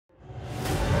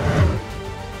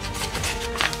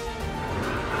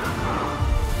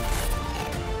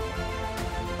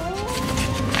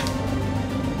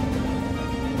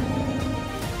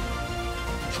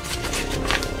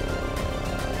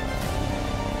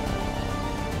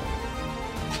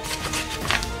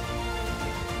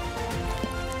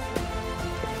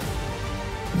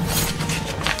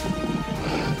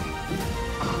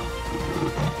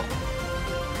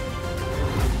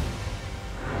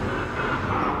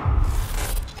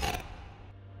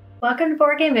Welcome to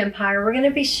Board Game Empire. We're going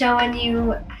to be showing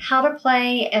you how to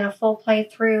play in a full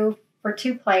playthrough for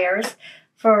 2 players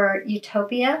for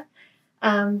Utopia.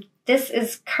 This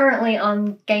is currently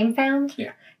on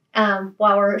GameFound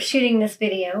while we're shooting this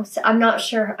video. So I'm not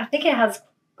sure. I think it has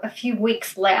a few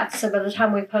weeks left. So by the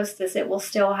time we post this, it will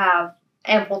still have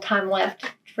ample time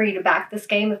left for you to back this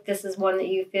game if this is one that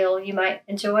you feel you might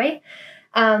enjoy.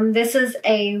 This is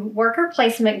a worker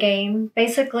placement game.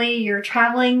 Basically, you're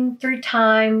traveling through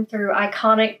time, through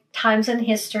iconic times in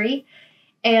history,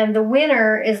 and the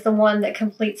winner is the one that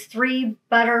completes 3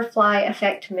 butterfly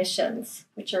effect missions,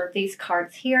 which are these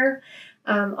cards here.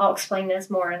 I'll explain this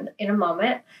more in a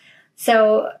moment.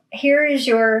 So here is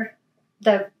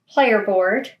the player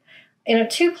board. In a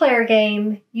 2-player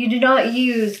game, you do not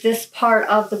use this part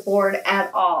of the board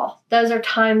at all. Those are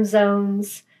time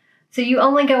zones. So you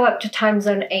only go up to time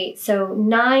zone 8. So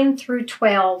 9 through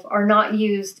 12 are not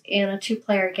used in a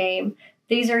 2-player game.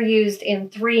 These are used in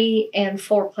 3 and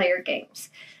 4-player games.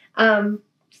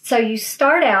 So you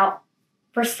start out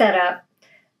for setup.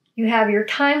 You have your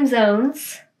time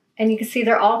zones, and you can see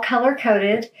they're all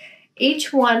color-coded.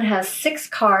 Each one has 6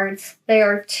 cards. They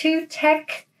are 2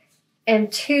 tech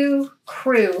and 2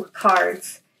 crew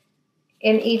cards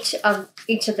in each of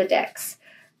the decks.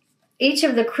 Each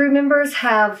of the crew members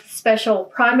have special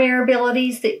primary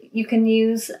abilities that you can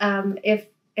use, if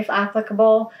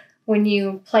applicable, when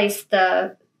you place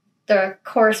the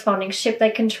corresponding ship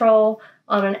they control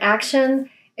on an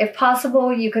action. If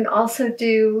possible, you can also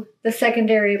do the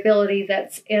secondary ability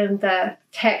that's in the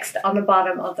text on the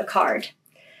bottom of the card.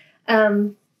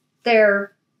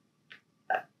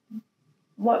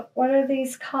 What are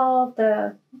these called?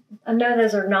 I know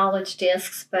those are knowledge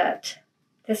discs, but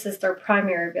this is their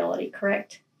primary ability,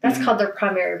 correct? That's called their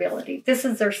primary ability. This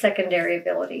is their secondary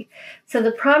ability. So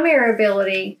the primary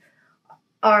ability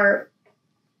are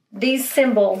these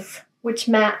symbols which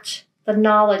match the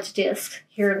knowledge disc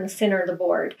here in the center of the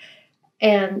board.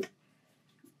 And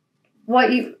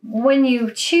when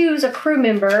you choose a crew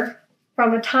member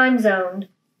from a time zone,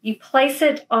 you place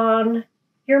it on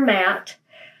your mat.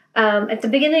 At the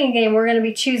beginning of the game, we're going to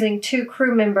be choosing 2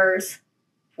 crew members.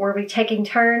 We'll be taking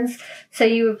turns. So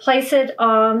you would place it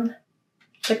on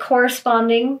the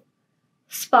corresponding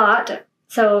spot.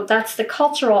 So that's the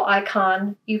cultural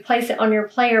icon. You place it on your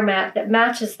player mat that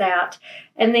matches that.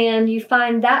 And then you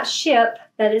find that ship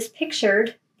that is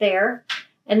pictured there,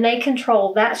 and they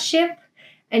control that ship.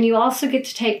 And you also get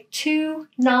to take 2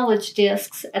 knowledge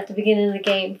discs at the beginning of the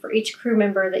game for each crew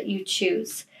member that you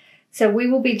choose. So we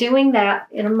will be doing that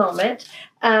in a moment.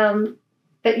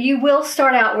 But you will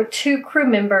start out with 2 crew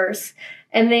members,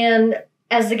 and then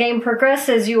as the game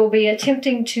progresses, you will be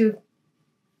attempting to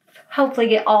hopefully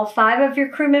get all 5 of your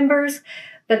crew members,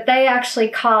 but they actually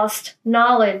cost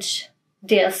knowledge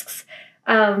discs.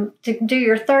 To do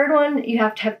your 3rd one, you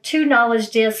have to have 2 knowledge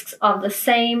discs of the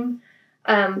same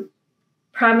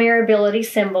primary ability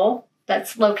symbol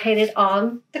that's located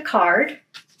on the card,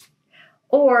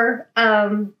 or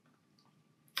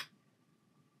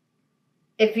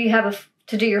if you have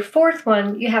to do your 4th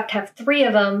one, you have to have 3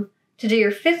 of them. To do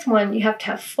your 5th one, you have to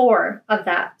have 4 of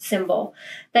that symbol.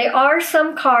 They are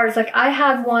some cards, like I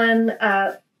had one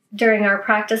during our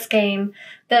practice game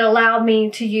that allowed me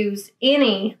to use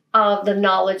any of the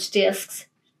knowledge discs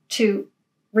to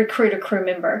recruit a crew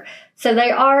member. So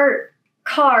they are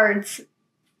cards,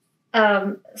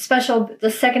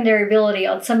 the secondary ability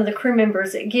on some of the crew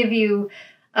members that give you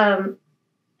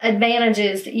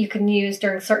advantages that you can use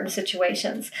during certain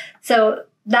situations. So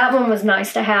that one was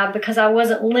nice to have because I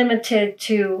wasn't limited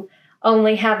to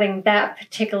only having that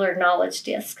particular knowledge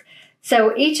disc.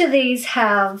 So each of these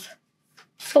have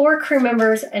 4 crew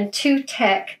members and 2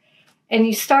 tech, and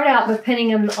you start out by putting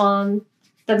them on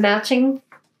the matching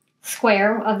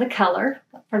square of the color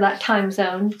for that time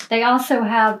zone. They also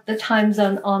have the time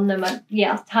zone on them.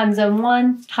 Time zone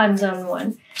 1, time zone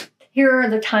 1. Here are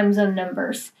the time zone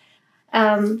numbers.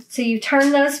 So you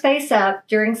turn those face up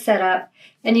during setup,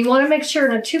 and you want to make sure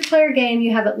in a 2-player game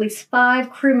you have at least 5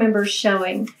 crew members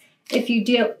showing. If you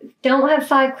don't have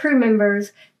 5 crew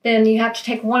members, then you have to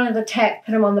take one of the tech,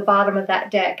 put them on the bottom of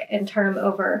that deck, and turn them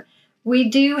over. We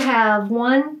do have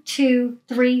 1, 2,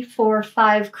 3, 4,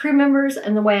 5 crew members,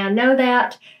 and the way I know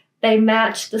that, they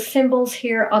match the symbols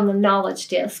here on the knowledge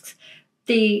discs.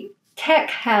 The tech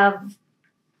have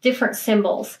different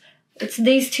symbols. It's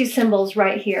these 2 symbols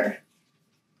right here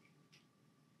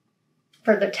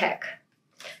for the tech.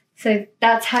 So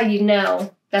that's how you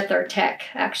know that they're tech,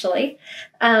 actually.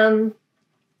 Then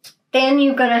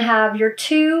you're going to have your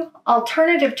 2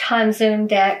 alternative time zone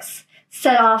decks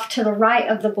set off to the right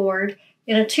of the board.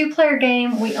 In a 2-player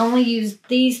game, we only use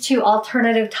these 2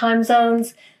 alternative time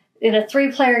zones. In a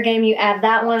 3-player game, you add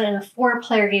that one. In a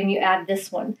 4-player game, you add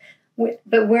this one.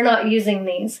 But we're not using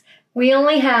these. We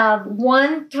only have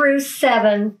 1 through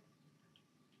 7.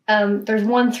 There's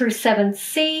 1 through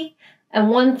 7C and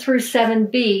 1 through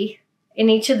 7B in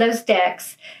each of those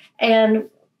decks. And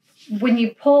when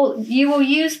you pull, you will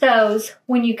use those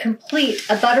when you complete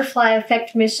a butterfly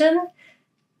effect mission.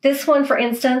 This one, for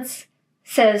instance,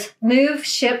 says move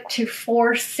ship to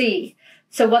 4C.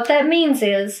 So what that means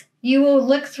is you will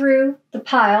look through the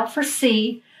pile for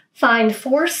C, find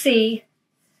 4C,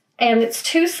 and it's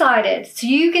 2-sided. So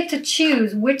you get to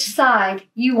choose which side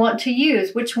you want to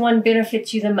use, which one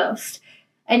benefits you the most.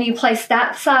 And you place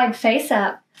that side face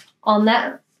up on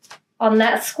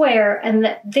that square,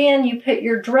 and then you put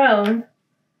your drone.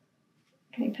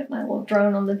 Can you put my little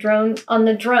drone on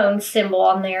the drone symbol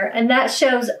on there? And that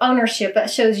shows ownership.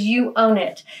 That shows you own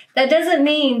it. That doesn't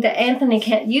mean that Anthony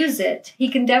can't use it. He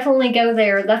can definitely go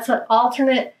there. That's an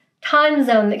alternate time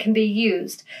zone that can be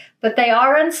used. But they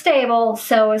are unstable,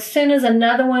 so as soon as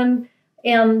another one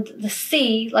in the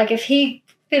C, like if he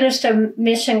finished a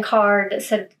mission card that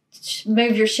said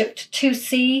move your ship to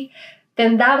 2C,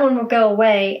 then that one would go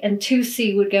away and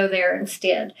 2C would go there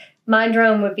instead. My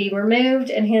drone would be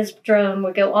removed and his drone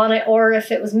would go on it, or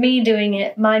if it was me doing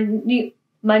it, my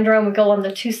drone would go on the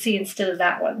 2C instead of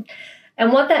that one.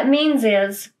 And what that means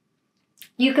is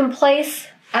you can place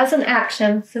as an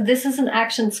action, so this is an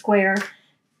action square,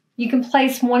 you can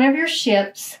place one of your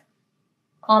ships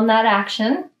on that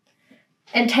action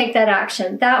and take that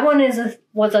action. That one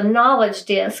was a knowledge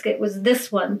disc. It was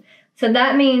this one. So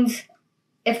that means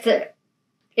if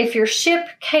your ship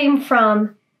came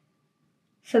from,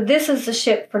 so this is the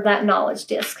ship for that knowledge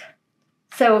disc.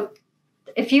 So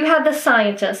if you have the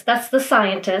scientist, that's the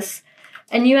scientist,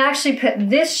 and you actually put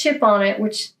this ship on it,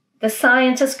 which the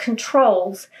scientist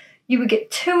controls, you would get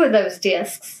 2 of those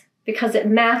discs because it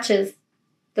matches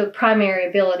the primary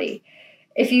ability.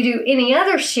 If you do any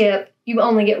other ship, you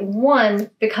only get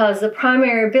 1 because the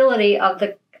primary ability of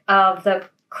the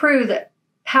crew that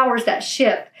powers that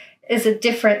ship is a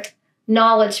different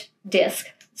knowledge disc.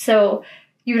 So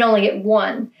you would only get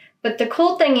 1. But the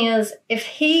cool thing is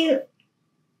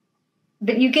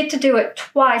but you get to do it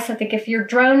twice. I think if your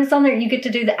drone is on there, you get to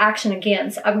do the action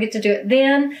again. So I would get to do it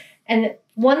then, and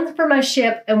 1 for my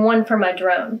ship and 1 for my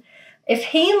drone. If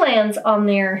he lands on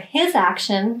there, his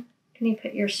action, can you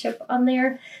put your ship on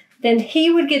there? Then he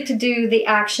would get to do the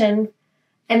action,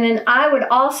 and then I would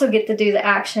also get to do the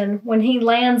action when he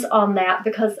lands on that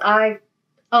because I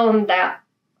own that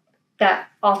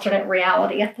alternate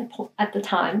reality at the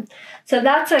time. So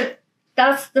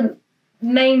that's the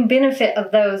main benefit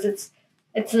of those.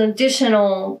 It's an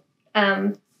additional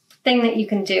thing that you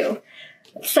can do.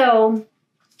 So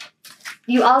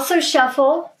you also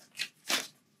shuffle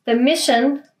the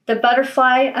mission, the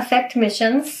butterfly effect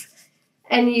missions,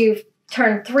 and you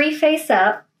turn 3 face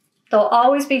up. They'll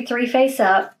always be 3 face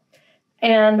up.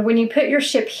 And when you put your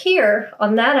ship here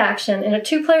on that action, in a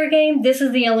 2-player game, this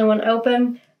is the only one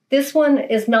open. This one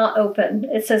is not open.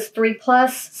 It says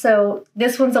 3+, so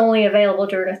this one's only available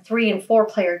during a 3- and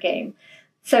 4-player game.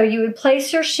 So you would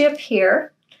place your ship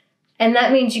here, and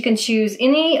that means you can choose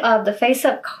any of the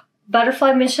face-up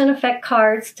butterfly mission effect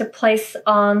cards to place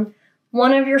on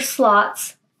one of your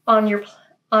slots on your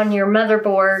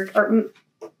motherboard, or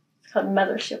it's called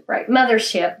mothership, right?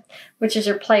 Mothership, which is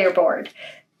your player board.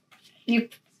 You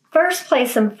first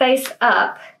place them face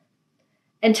up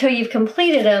until you've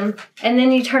completed them, and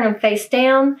then you turn them face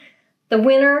down. The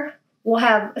winner will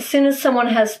have, as soon as someone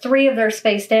has 3 of theirs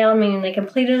face down, meaning they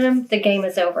completed them, the game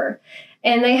is over.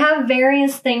 And they have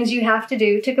various things you have to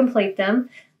do to complete them.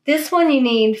 This one you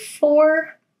need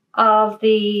 4 of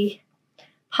the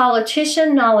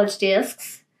politician knowledge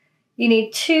discs. You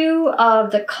need 2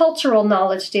 of the cultural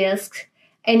knowledge discs,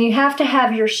 and you have to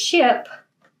have your ship,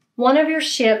 one of your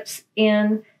ships,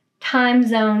 in time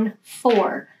zone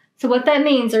 4. So what that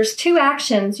means, there's 2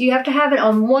 actions. You have to have it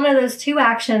on one of those 2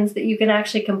 actions that you can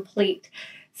actually complete.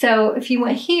 So if you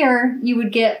went here, you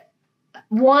would get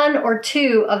 1 or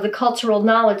 2 of the cultural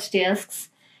knowledge discs.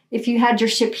 If you had your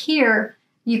ship here,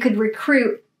 you could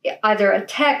recruit either a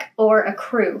tech or a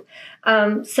crew.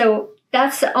 So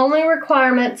that's the only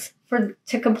requirements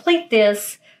to complete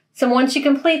this. So once you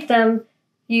complete them,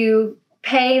 you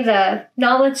pay the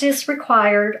knowledge disc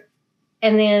required,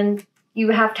 and then you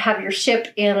have to have your ship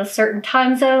in a certain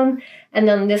time zone. And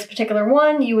then this particular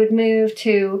one, you would move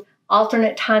to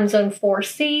alternate time zone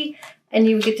 4C, and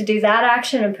you would get to do that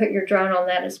action and put your drone on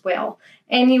that as well.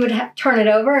 And you would turn it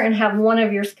over and have one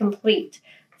of yours complete.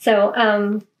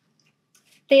 So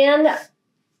then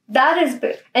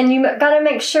and you got to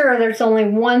make sure there's only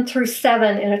 1 through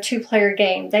 7 in a 2-player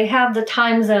game. They have the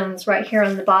time zones right here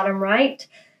on the bottom right.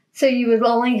 So you would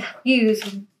only use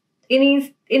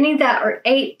any that are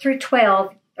 8 through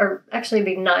 12, or actually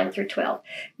be 9 through 12,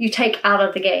 you take out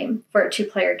of the game for a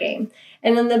 2-player game.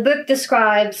 And then the book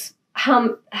describes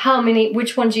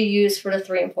which ones you use for the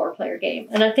 3 and 4-player game.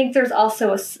 And I think there's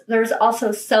also a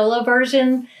solo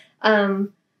version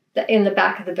in the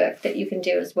back of the book that you can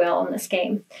do as well in this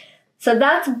game. So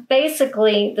that's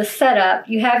basically the setup.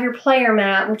 You have your player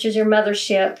mat, which is your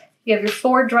mothership. You have your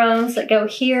 4 drones that go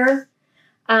here.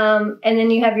 And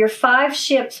then you have your 5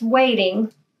 ships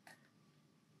waiting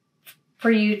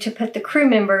for you to put the crew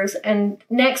members. And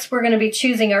next we're going to be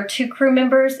choosing our 2 crew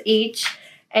members each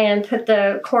and put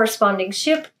the corresponding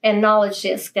ship and knowledge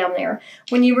disk down there.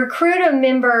 When you recruit a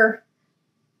member,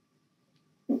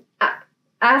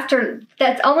 that's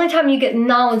the only time you get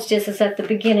knowledge disc is at the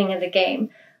beginning of the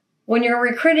game. When you're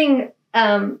recruiting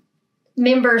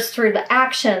members through the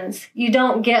actions, you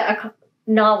don't get a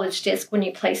knowledge disc when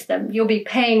you place them. You'll be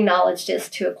paying knowledge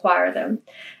disc to acquire them.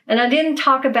 And I didn't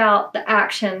talk about the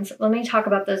actions. Let me talk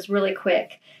about those really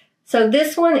quick. So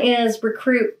this one is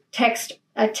recruit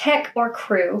a tech or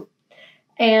crew.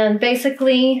 And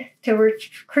basically, to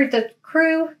recruit the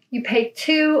crew, you pay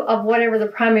 2 of whatever the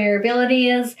primary ability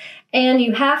is, and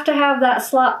you have to have that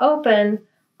slot open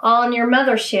on your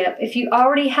mothership. If you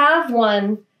already have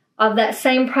one of that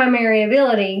same primary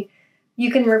ability, you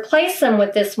can replace them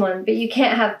with this one, but you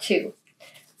can't have 2.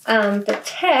 The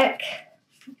tech,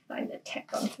 let me find the tech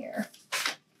on here.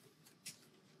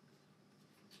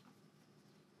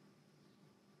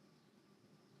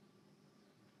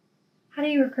 How do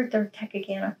you recruit the tech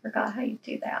again? I forgot how you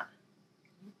do that.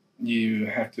 You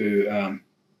have to...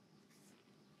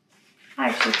 I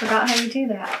actually forgot how you do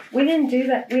that. We didn't do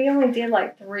that. We only did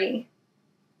like 3.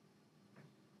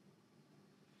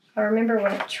 I remember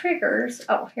when it triggers.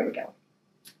 Oh, here we go.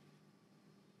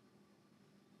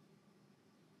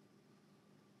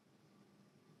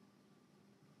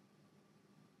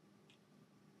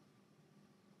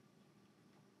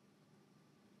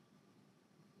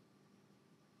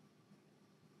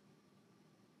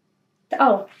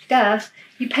 Oh, duh.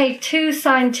 You pay 2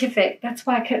 scientific. That's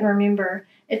why I couldn't remember.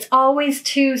 It's always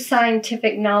 2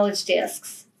 scientific knowledge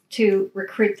discs to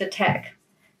recruit the tech.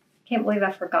 Can't believe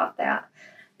I forgot that.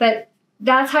 But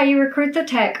that's how you recruit the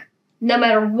tech. No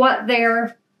matter what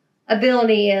their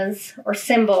ability is or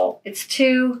symbol, it's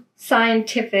 2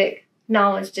 scientific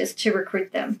knowledge discs to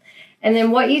recruit them. And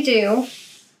then what you do,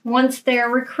 once they're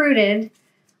recruited,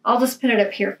 I'll just put it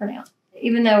up here for now,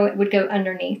 even though it would go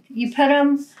underneath. You put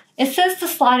them... It says to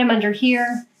slide them under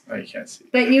here. Oh, you can't see.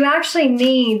 But you actually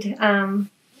need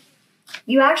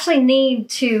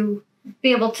to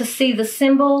be able to see the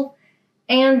symbol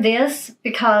and this,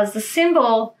 because the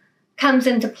symbol comes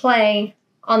into play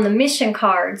on the mission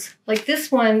cards. Like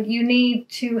this one, you need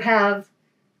to have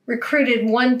recruited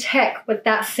 1 tech with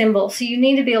that symbol. So you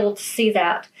need to be able to see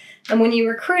that. And when you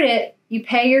recruit it, you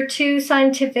pay your 2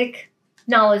 scientific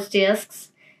knowledge discs.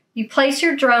 You place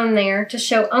your drone there to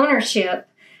show ownership.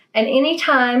 And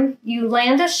anytime you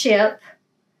land a ship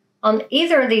on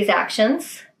either of these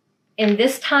actions in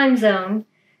this time zone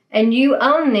and you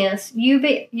own this,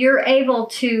 you're able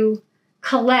to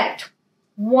collect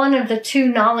one of the 2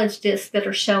 knowledge discs that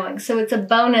are showing. So it's a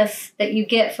bonus that you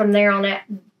get from there on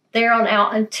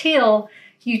out until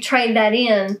you trade that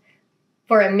in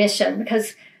for a mission,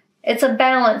 because it's a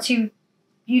balance.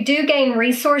 You do gain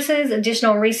resources,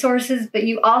 additional resources, but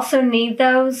you also need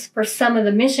those for some of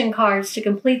the mission cards to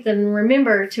complete them. And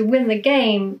remember, to win the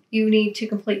game, you need to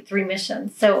complete 3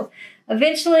 missions. So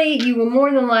eventually, you will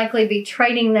more than likely be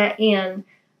trading that in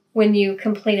when you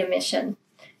complete a mission.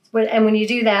 And when you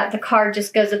do that, the card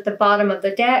just goes at the bottom of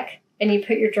the deck, and you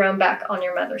put your drone back on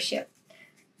your mothership.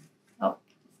 Oh,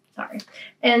 sorry.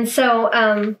 And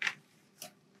so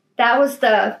that was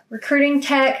the recruiting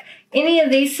tech. Any of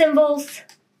these symbols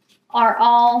are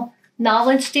all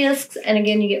knowledge discs, and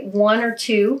again, you get 1 or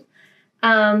 2.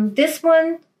 This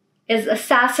one is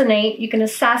assassinate. You can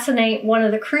assassinate one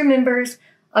of the crew members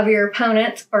of your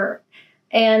opponent,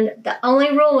 and the only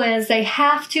rule is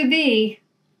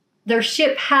their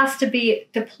ship has to be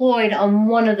deployed on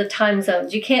one of the time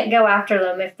zones. You can't go after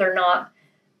them if they're not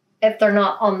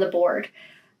on the board.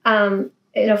 In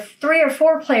a 3 or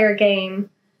 4 player game,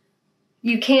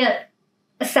 you can't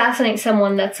assassinate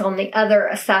someone that's on the other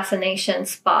assassination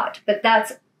spot. But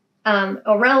that's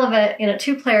irrelevant in a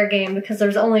 2-player game because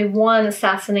there's only 1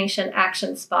 assassination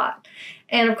action spot.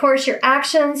 And of course, your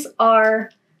actions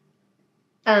are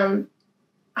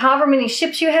however many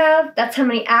ships you have, that's how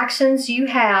many actions you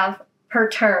have per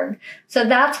turn. So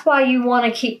that's why you want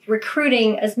to keep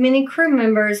recruiting as many crew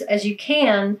members as you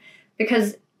can,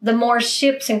 because the more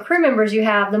ships and crew members you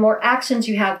have, the more actions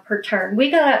you have per turn. We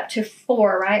got up to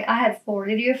 4, right? I had 4.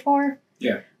 Did you have 4?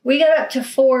 Yeah. We got up to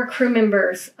 4 crew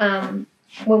members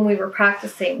when we were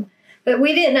practicing. But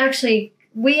we didn't actually,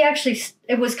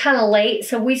 it was kind of late,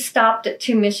 so we stopped at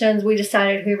 2 missions. We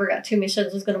decided whoever got 2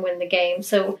 missions was going to win the game.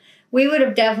 So we would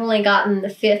have definitely gotten the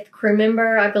 5th crew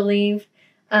member, I believe.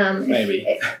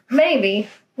 Maybe. Maybe.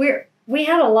 We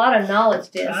had a lot of knowledge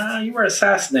discs. You were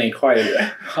assassinated quite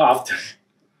often.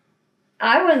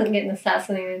 I wasn't getting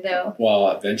assassinated, though. Well,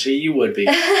 eventually you would be.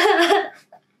 I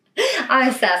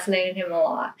assassinated him a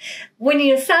lot. When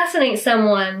you assassinate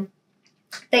someone,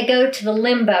 they go to the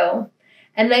limbo,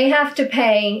 and they have to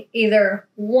pay either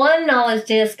 1 knowledge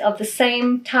disc of the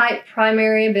same type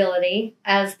primary ability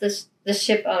as the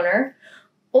ship owner,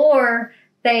 or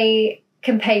they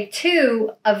can pay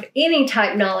 2 of any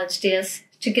type knowledge disc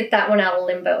to get that one out of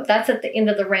limbo. That's at the end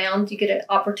of the round. You get an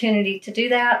opportunity to do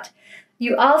that.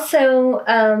 You also,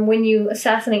 when you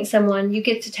assassinate someone, you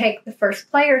get to take the first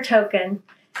player token,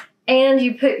 and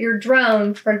you put your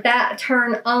drone for that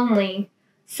turn only.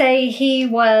 Say he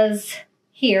was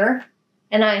here,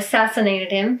 and I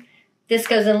assassinated him. This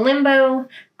goes in limbo.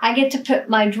 I get to put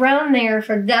my drone there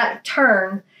for that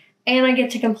turn, and I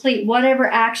get to complete whatever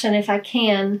action, if I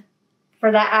can,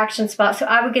 for that action spot. So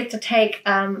I would get to take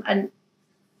a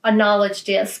knowledge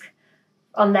disc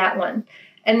on that one.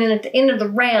 And then at the end of the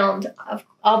round,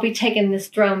 I'll be taking this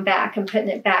drone back and putting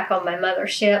it back on my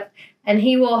mothership. And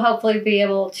he will hopefully be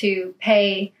able to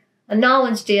pay a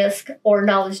knowledge disc or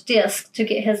knowledge disc to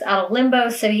get his out of limbo,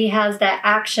 so he has that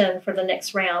action for the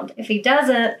next round. If he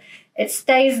doesn't, it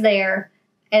stays there,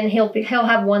 and he'll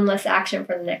have 1 less action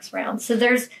for the next round. So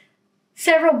there's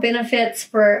several benefits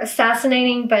for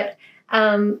assassinating, but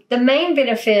the main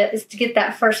benefit is to get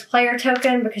that first player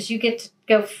token, because you get to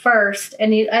go first.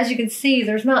 And as you can see,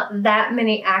 there's not that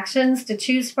many actions to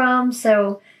choose from.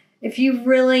 So if you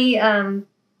really, and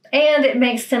it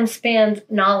makes them spend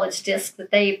knowledge discs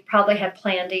that they probably had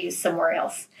planned to use somewhere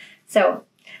else. So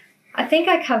I think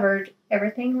I covered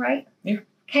everything, right? Yeah.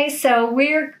 Okay, so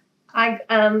I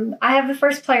have the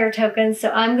first player token, so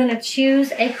I'm going to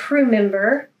choose a crew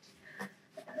member.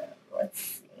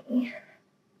 Let's see.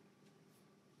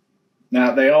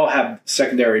 Now, they all have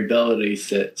secondary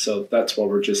abilities, so that's what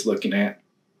we're just looking at.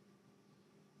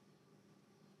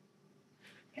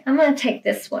 I'm going to take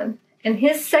this one. And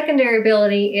his secondary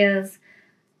ability is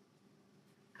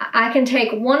I can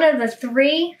take 1 of the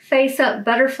 3 face-up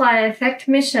butterfly effect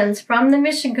missions from the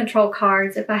mission control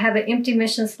cards if I have an empty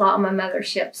mission slot on my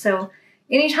mothership. So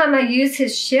anytime I use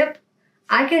his ship,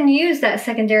 I can use that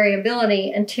secondary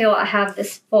ability until I have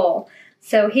this full.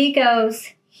 So he goes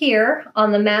here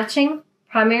on the matching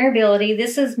primary ability.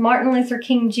 This is Martin Luther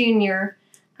King Jr.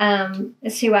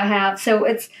 Is who I have. So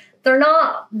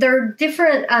they're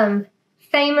different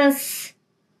famous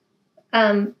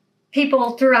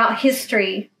people throughout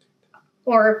history,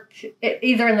 or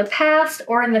either in the past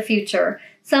or in the future.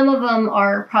 Some of them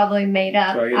are probably made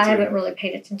up. I haven't really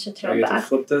paid attention to them. Do I get to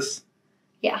flip this?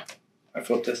 Yeah. I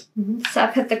flip this? Mm-hmm. So I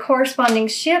put the corresponding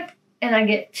ship, and I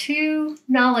get 2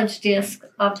 knowledge discs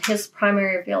of his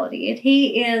primary ability. And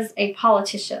he is a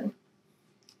politician.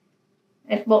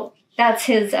 And, well, that's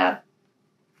his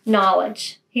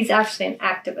knowledge. He's actually an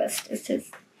activist. It's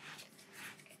his.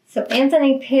 So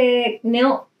Anthony picked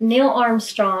Neil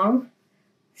Armstrong.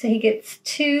 So he gets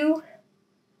 2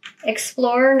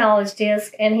 Explorer knowledge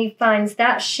discs, and he finds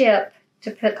that ship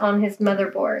to put on his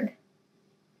motherboard.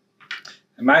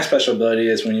 And my special ability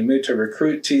is when you move to a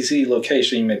recruit TZ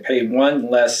location, you may pay 1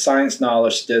 less science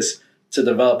knowledge disc to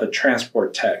develop a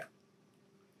transport tech.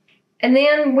 And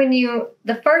then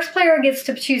the first player gets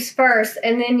to choose first,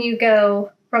 and then you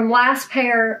go from last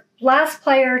player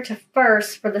to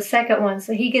first for the second one.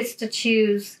 So he gets to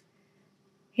choose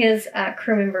his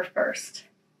crew member first.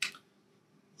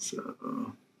 So,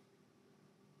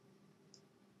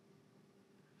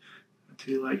 I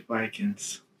do like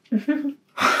Vikings. You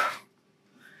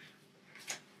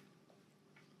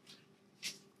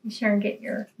sure and get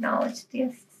your knowledge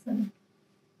discs. And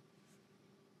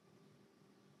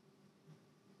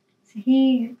so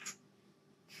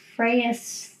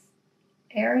Freyas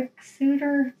Eric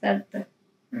Suter? Is that the...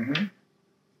 Mm-hmm.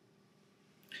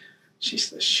 She's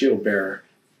the shield bearer.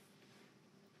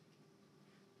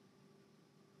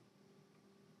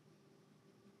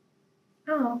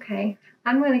 Oh, okay.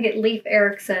 I'm going to get Leif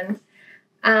Erikson.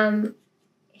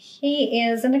 He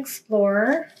is an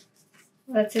explorer.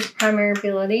 That's his primary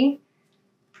ability.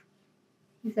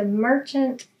 He's a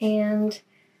merchant, and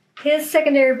His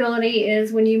secondary ability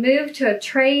is when you move to a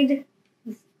trade.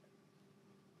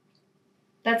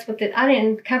 That's what I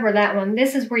didn't cover that one.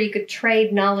 This is where you could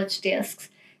trade knowledge discs.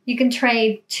 You can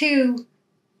trade two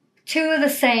of the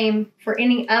same for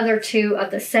any other two of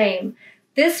the same.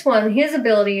 This one, his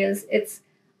ability is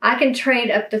I can trade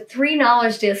up to 3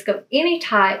 knowledge discs of any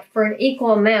type for an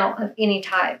equal amount of any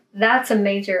type. That's a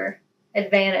major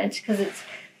advantage because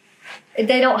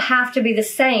they don't have to be the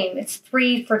same. It's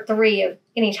 3 for 3 of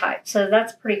any type. So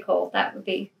that's pretty cool. That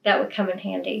would come in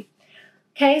handy.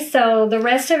 Okay, so the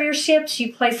rest of your ships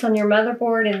you place on your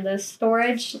motherboard in the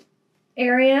storage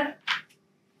area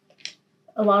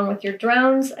along with your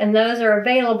drones, and those are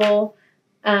available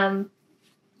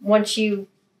once you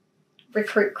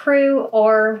recruit crew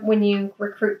or when you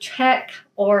recruit tech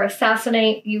or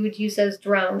assassinate, you would use those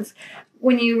drones.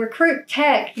 When you recruit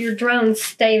tech, your drones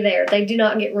stay there. They do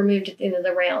not get removed at the end of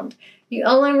the round. You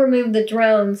only remove the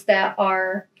drones that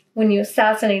are when you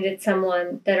assassinated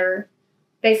someone that are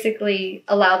basically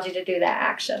allowed you to do that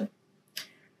action.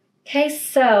 Okay,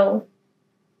 so.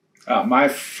 My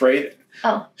freight.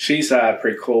 Oh. She's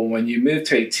pretty cool. When you move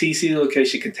to a TC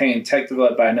location containing tech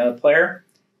developed by another player,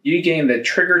 you gain the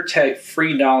trigger tech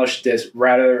free knowledge disc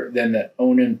rather than the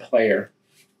owning player.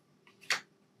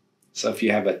 So if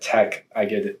you have a tech, I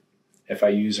get it if I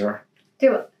use her.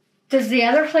 Does the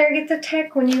other player get the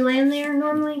tech when you land there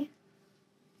normally?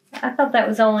 I thought that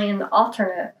was only in the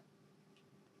alternate.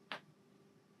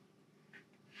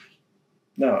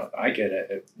 No, I get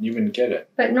it. You wouldn't get it.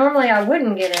 But normally I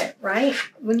wouldn't get it, right?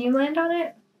 When you land on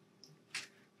it?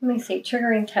 Let me see.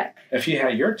 Triggering tech. If you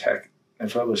had your tech,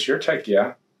 if it was your tech,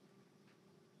 yeah.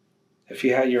 If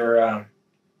you had your...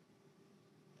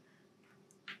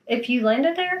 If you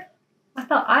landed there? I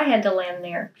thought I had to land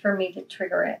there for me to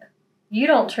trigger it. You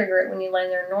don't trigger it when you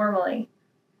land there normally.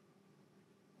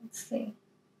 Let's see.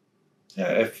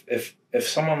 Yeah, if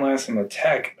someone lands on the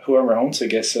tech, whoever owns it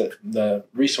gets the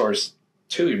resource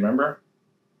too, you remember?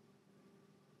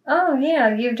 Oh,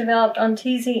 yeah. You've developed on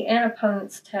TZ and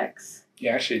opponent's techs. You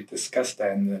actually discussed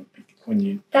that when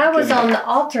you... That was on the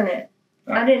alternate.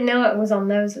 Oh. I didn't know it was on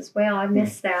those as well. I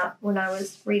missed that when I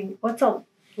was reading. What's a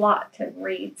lot to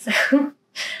read? So,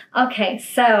 okay,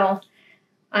 so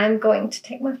I'm going to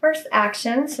take my first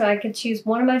action so I could choose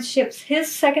one of my ships.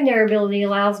 His secondary ability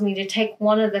allows me to take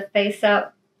one of the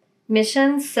face-up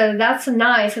missions, so that's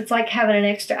nice. It's like having an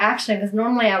extra action because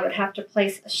normally I would have to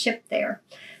place a ship there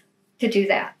to do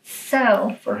that.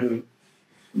 So for who?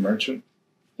 Merchant?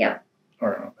 Yeah.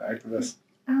 Or activist?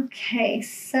 Okay,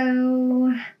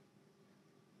 so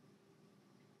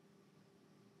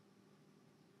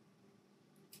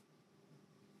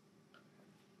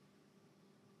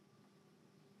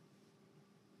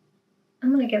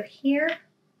I'm going to go here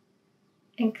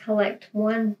and collect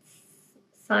one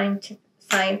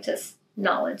scientist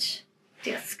knowledge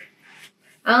disc.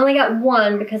 I only got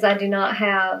one because I do not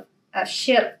have a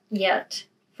ship yet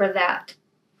for that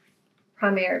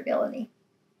primary ability.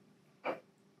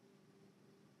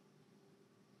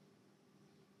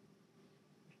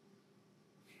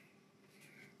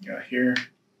 Got here.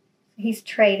 He's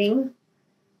trading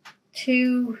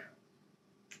 2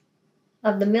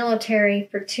 of the military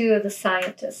for 2 of the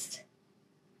scientists.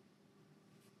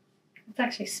 It's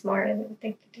actually smart. I didn't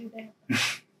think to do that.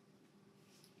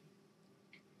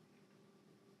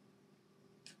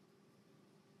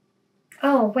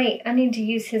 Oh, wait. I need to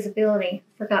use his ability.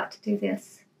 Forgot to do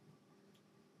this.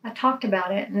 I talked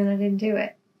about it, and then I didn't do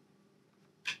it.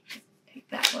 Take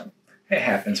that one. It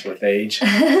happens with age.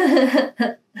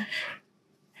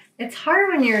 It's hard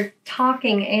when you're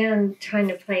talking and trying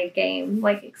to play a game,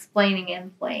 like explaining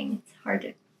and playing. It's hard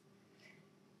to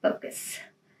focus.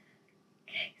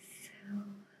 Okay, so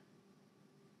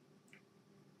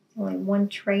only one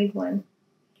trade one.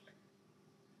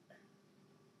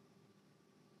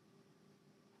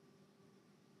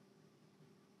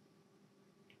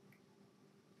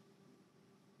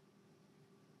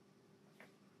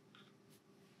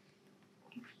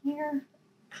 Here,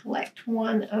 collect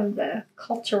one of the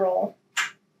cultural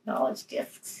knowledge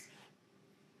discs.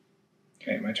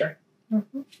 Okay, my turn.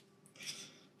 Mm-hmm.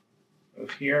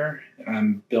 Over here,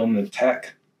 I'm building the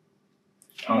tech.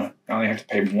 I only have to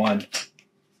pay 1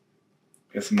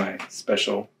 because of my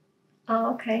special.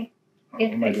 Oh, okay.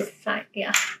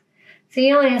 Yeah. So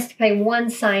he only has to pay 1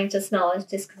 scientist knowledge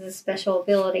just because of special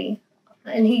ability,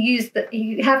 and you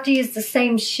have to use the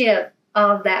same ship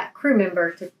of that crew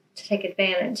member to take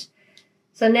advantage.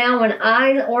 So now when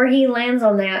I or he lands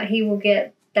on that, he will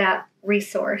get that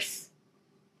resource.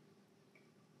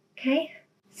 Okay,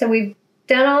 so we've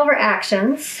done all of our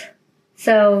actions.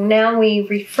 So now we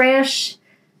refresh.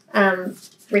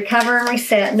 recover and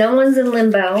reset. No one's in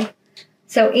limbo.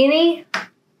 So any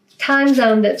time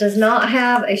zone that does not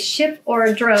have a ship or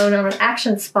a drone on an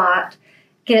action spot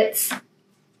gets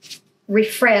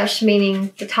refreshed,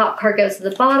 meaning the top card goes to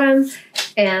the bottom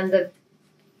and the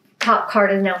top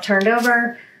card is now turned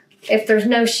over. If there's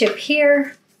no ship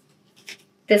here,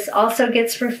 this also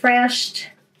gets refreshed.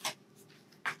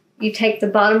 You take the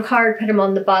bottom card, put them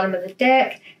on the bottom of the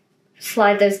deck,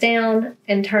 slide those down,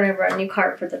 and turn over a new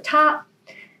card for the top.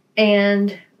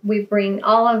 And we bring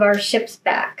all of our ships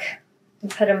back and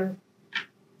put them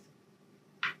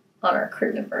on our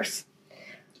crew members.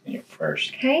 You're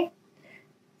first. Okay.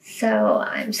 So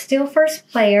I'm still first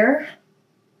player.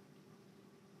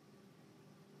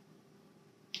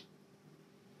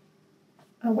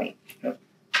 Oh, wait. Yep.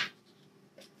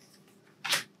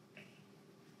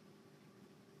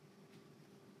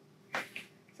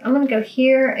 I'm going to go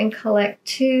here and collect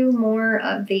 2 more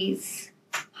of these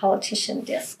politician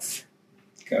discs.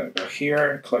 Gotta go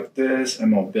here, collect this,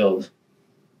 and we'll build.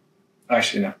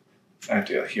 Actually, no. I have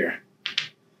to go here.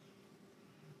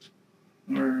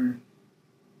 Or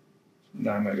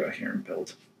no, I'm gonna go here and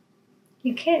build.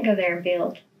 You can't go there and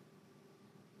build.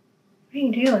 What are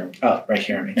you doing? Oh, right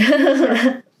here, I mean.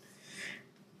 Sorry.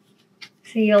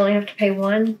 So you only have to pay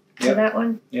 1 for Yep. that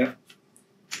one? Yep.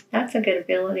 That's a good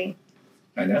ability.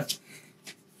 I know.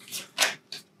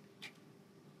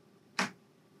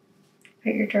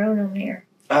 Put your drone on there.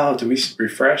 Oh, do we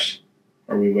refresh?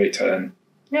 Or we wait till then?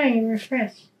 No, you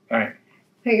refresh. Alright.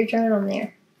 Put your drone on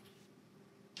there.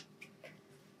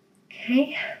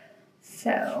 Okay,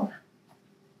 so.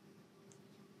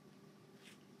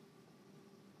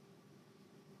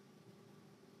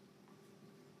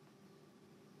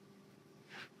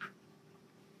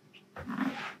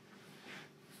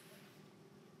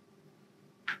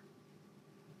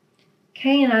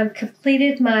 Okay, and I've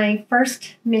completed my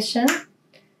first mission.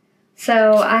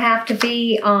 So I have to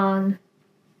be on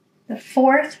the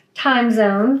 4th time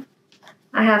zone.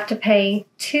 I have to pay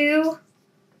 2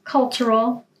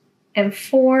 cultural and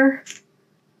 4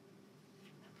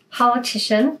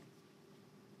 politician.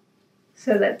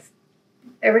 So that's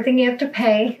everything you have to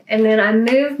pay. And then I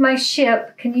move my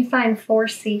ship. Can you find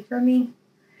 4C for me?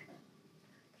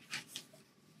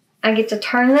 I get to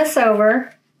turn this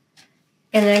over.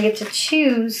 And then I get to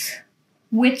choose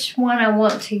which one I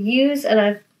want to use. And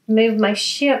I move my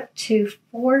ship to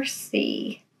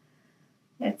 4C.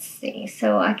 Let's see.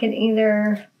 So I can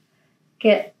either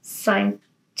get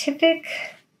scientific.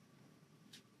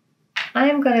 I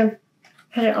am going to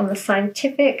put it on the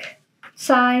scientific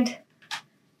side.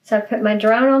 So I put my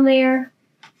drone on there.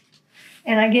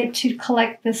 And I get to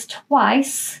collect this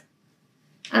twice.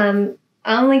 I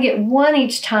only get 1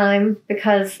 each time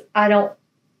because I don't.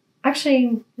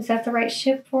 Actually, is that the right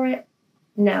ship for it?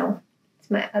 No,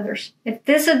 it's my other. If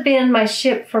this had been my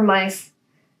ship for my,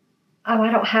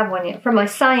 I don't have one yet. For my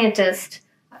scientist,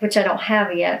 which I don't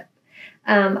have yet,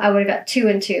 I would have got 2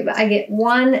 and 2. But I get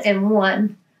 1 and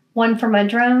 1. 1 for my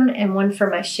drone and 1 for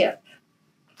my ship.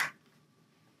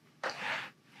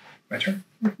 My turn?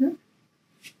 Mm-hmm.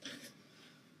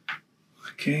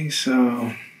 Okay,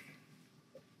 so.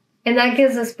 And that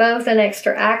gives us both an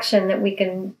extra action that we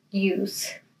can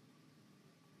use.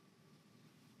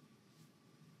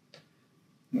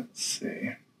 Let's see.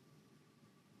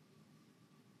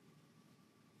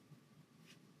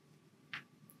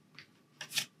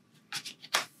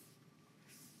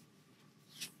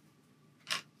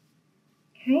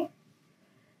 Okay.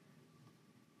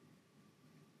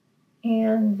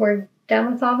 And we're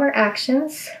done with all of our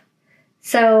actions.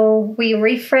 So we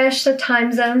refresh the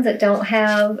time zones that don't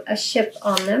have a ship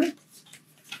on them.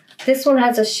 This one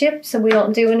has a ship, so we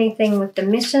don't do anything with the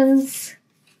missions.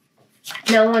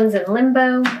 No one's in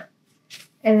limbo.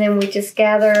 And then we just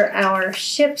gather our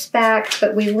ships back,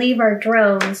 but we leave our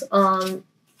drones on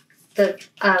the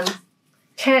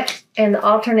tech and the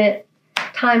alternate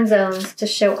time zones to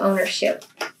show ownership.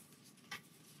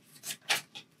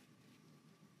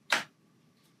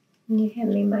 Can you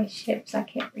hand me my ships? I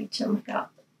can't reach them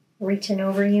without reaching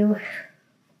over you.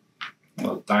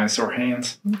 Little dinosaur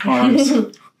hands,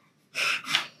 arms.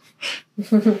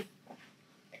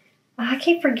 I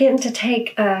keep forgetting to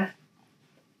take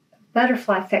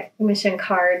butterfly mission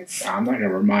cards. I'm not going to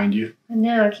remind you. I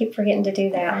know, I keep forgetting to do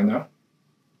that. I know.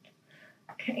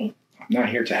 Okay. I'm not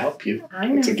here to help you. I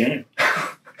know. It's a game.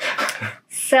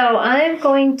 So I'm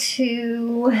going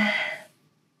to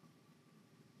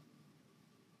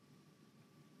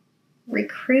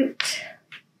recruit.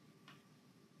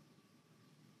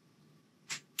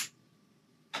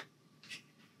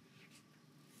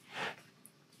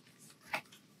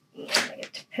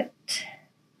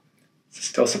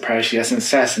 Still surprised she hasn't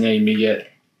assassinated me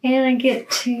yet. And I get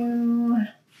to...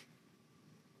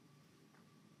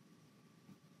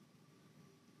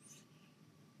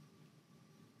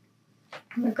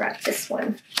 I'm going to grab this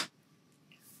one.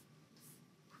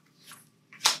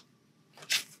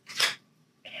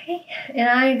 Okay, and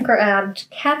I grabbed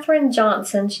Katherine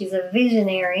Johnson. She's a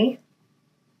visionary.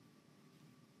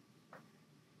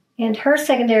 And her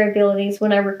secondary abilities,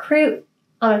 when I recruit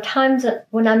on a time zone,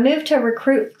 when I move to a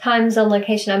recruit time zone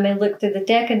location, I may look through the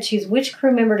deck and choose which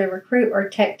crew member to recruit or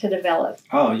tech to develop.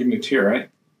 Oh, you moved here, right?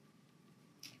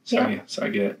 Yeah. So I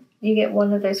get it. You get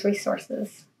one of those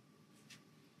resources.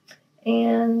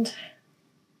 And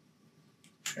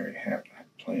I already have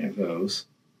plenty of those.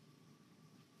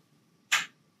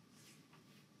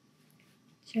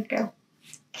 here you go.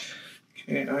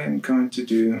 Okay, I am going to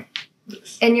do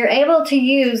this. And you're able to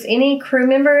use any crew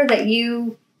member that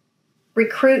you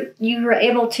recruit. You were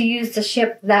able to use the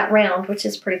ship that round, which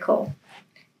is pretty cool.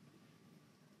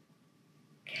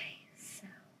 Okay, so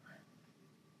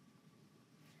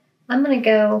I'm going to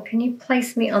go. Can you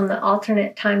place me on the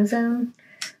alternate time zone?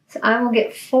 So I will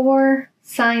get 4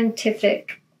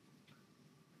 scientific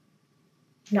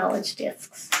knowledge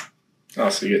discs. Oh,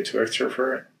 so you get 2 extra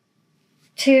for it?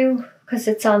 2, because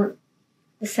it's on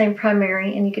the same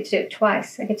primary, and you get to do it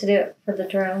twice. I get to do it for the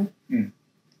drone.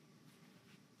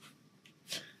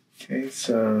 Okay,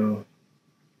 so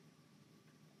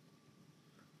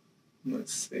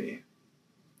let's see.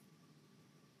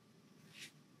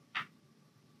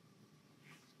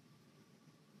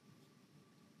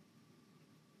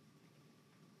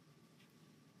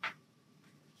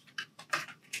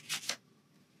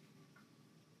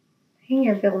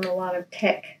 You're building a lot of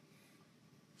tech.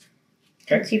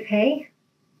 Okay. Did you pay?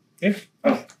 Yeah.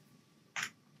 Oh.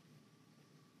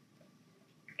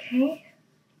 Okay.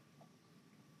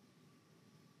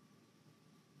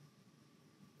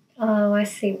 Oh, I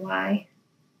see why.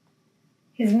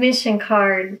 His mission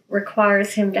card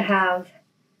requires him to have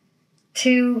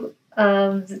 2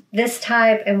 of this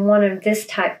type and 1 of this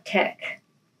type tech.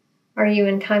 Are you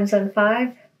in time zone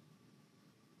 5?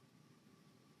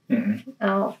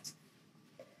 Oh.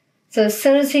 So as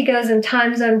soon as he goes in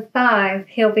time zone 5,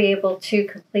 he'll be able to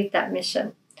complete that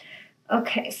mission.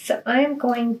 Okay, so I'm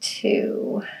going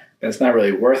to... It's not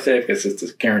really worth it because it's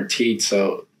guaranteed,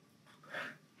 so...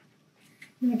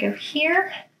 I'm going to go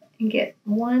here and get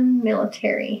 1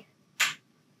 military.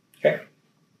 Okay.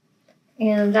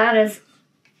 And that is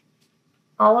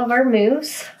all of our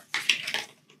moves.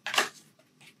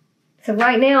 So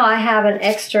right now I have an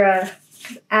extra...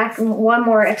 1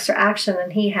 more extra action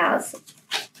than he has.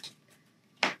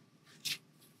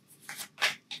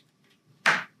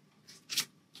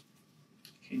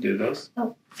 Can you do those?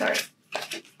 Oh, sorry.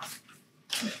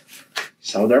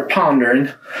 So they're pondering.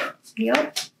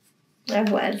 Yep, I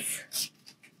was.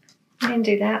 I didn't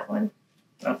do that one.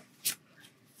 Oh.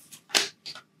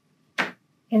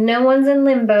 And no one's in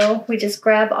limbo. We just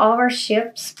grab all of our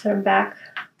ships, put them back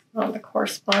on the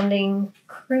corresponding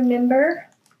crew member.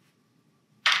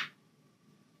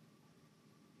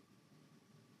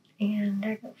 And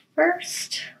I go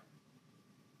first.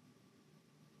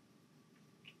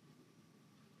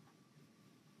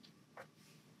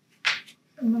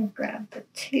 I'm going to grab the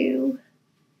 2.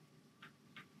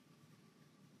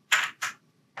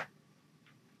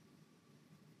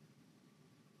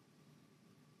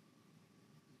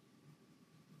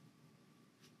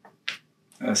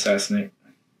 Assassinate.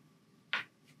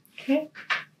 Okay.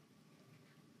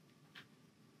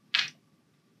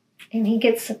 And he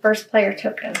gets the first player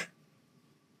token.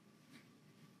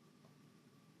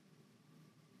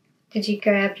 Did you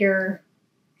grab your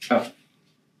Oh.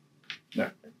 No.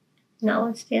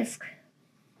 knowledge disc?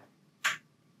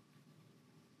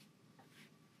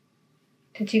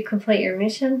 Did you complete your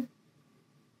mission?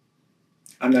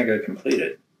 I'm not going to complete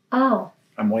it. Oh.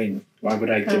 I'm waiting. Why would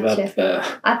I give Gotcha. up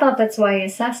the... I thought that's why you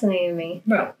assassinated me.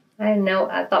 No. I didn't know.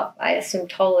 I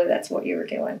assumed totally that's what you were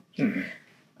doing. Mm-hmm.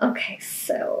 Okay,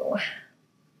 so...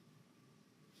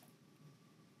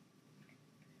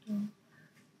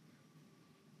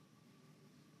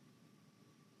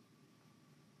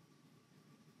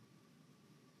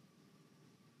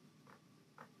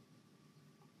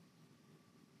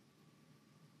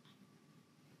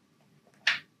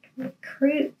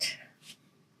 Recruit.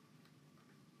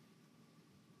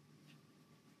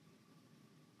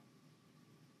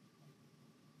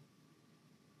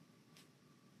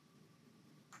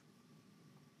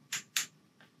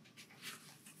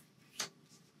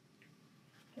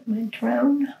 My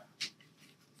drone.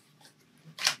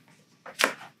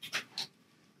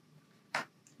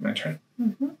 My turn.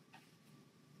 Mm-hmm.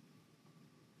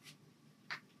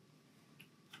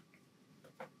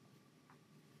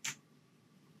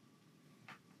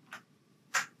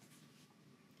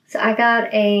 I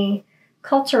got a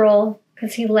cultural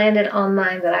because he landed on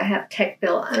mine that I have tech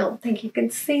built. I don't think you can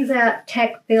see that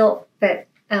tech built, but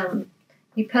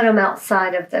you put them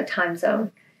outside of the time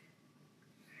zone.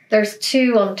 There's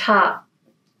 2 on top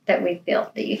that we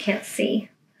built that you can't see.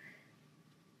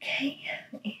 Okay,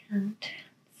 and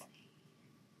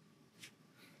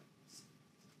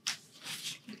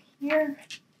here.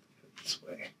 This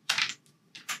way.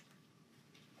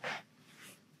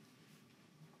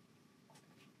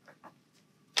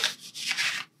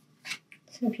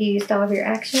 So have you used all of your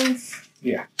actions?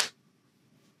 Yeah.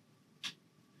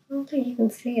 I don't think you can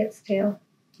see it still.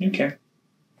 You can.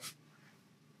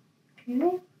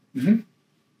 Okay. Mm-hmm.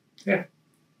 Yeah.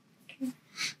 Okay.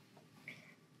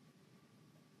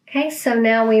 Okay, so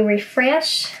now we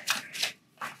refresh.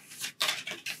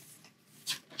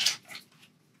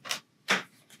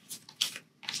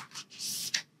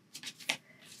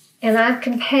 And I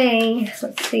can pay,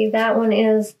 let's see, that one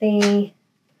is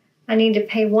I need to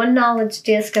pay 1 knowledge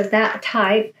disc of that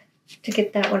type to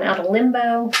get that one out of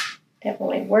limbo.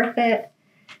 Definitely worth it.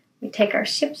 We take our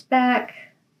ships back.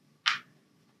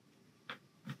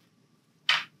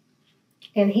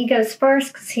 And he goes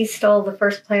first because he stole the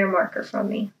first player marker from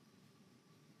me.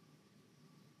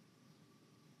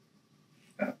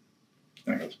 Oh,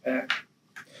 that goes back.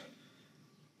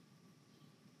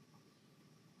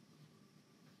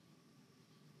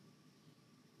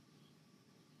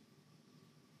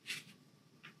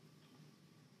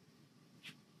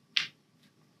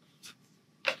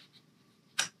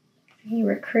 He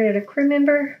recruited a crew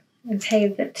member and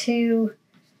paid the 2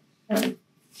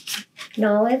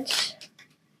 knowledge.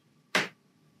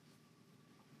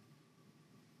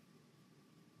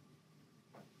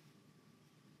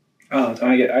 Oh,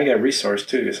 I get resource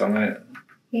too, so I'm gonna.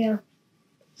 Yeah.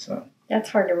 So. That's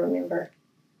hard to remember.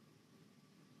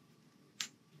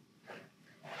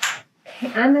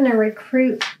 Okay, I'm going to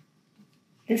recruit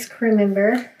this crew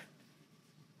member.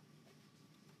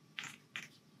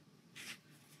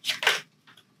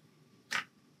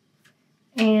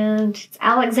 And it's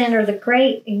Alexander the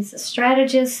Great. He's a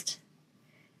strategist.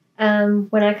 When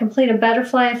I complete a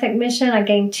butterfly effect mission, I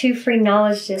gain 2 free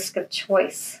knowledge discs of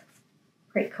choice.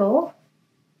 Pretty cool.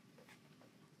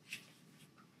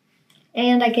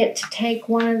 And I get to take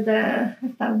one of the,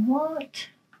 if I want,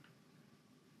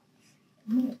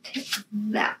 I'm going to take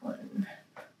that one.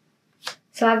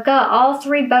 So I've got all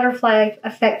 3 butterfly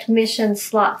effect mission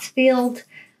slots filled,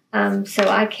 so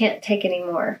I can't take any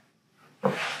more.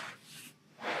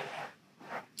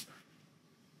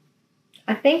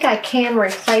 I think I can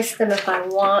replace them if I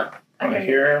want. I can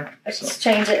here.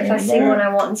 Exchange it if I see one I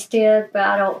want instead, but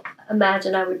I don't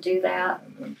imagine I would do that.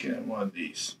 And then get one of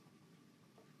these.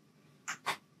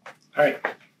 All right.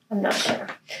 I'm not sure.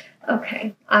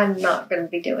 Okay, I'm not going to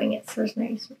be doing it, so there's no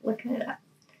use looking it up.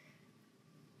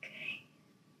 Okay.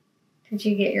 Did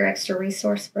you get your extra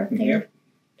resource for there? Yep.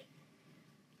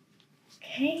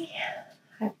 Okay,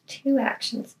 I have 2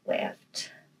 actions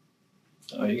left.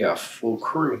 Oh, you got a full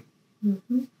crew.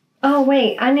 Mm-hmm. Oh,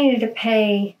 wait, I needed to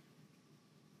pay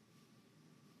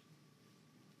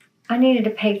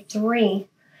 3.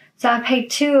 So I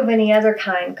paid 2 of any other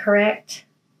kind, correct?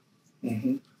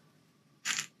 Mm-hmm.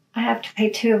 I have to pay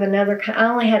 2 of another kind. I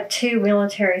only had 2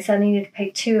 military, so I needed to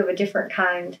pay 2 of a different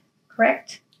kind,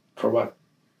 correct? For what?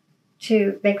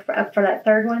 To make up for that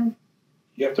 3rd one?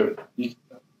 You have to.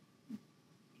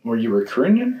 Were you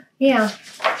recruiting him? Yeah.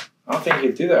 I don't think you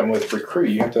can do that with recruit.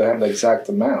 You have to have the exact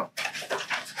amount.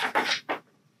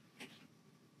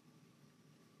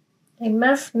 They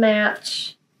must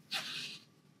match.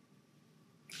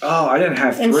 Oh, I didn't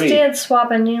have 3. Instead, swap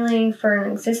a newly for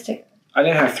an existing. I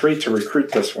didn't have 3 to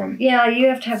recruit this one. Yeah, you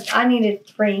have to have. I needed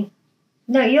 3.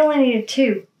 No, you only needed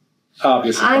 2. Oh,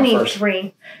 this is I my need first.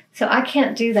 3. So I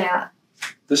can't do that.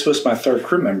 This was my 3rd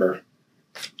crew member.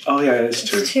 Oh, yeah, it is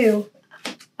 2. It's 2.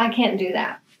 I can't do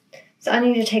that. So I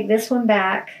need to take this one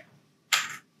back.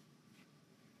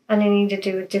 And I need to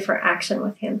do a different action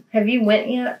with him. Have you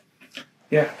went yet?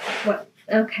 Yeah. What?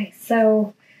 Okay,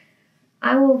 so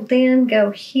I will then go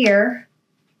here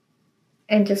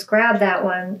and just grab that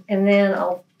one, and then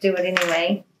I'll do it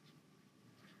anyway.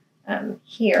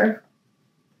 Here.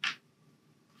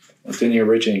 Well, didn't you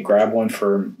originally grab one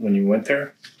for when you went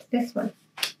there? This one.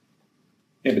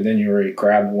 Yeah, but then you already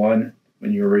grabbed one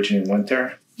when you originally went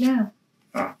there? No.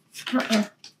 Oh.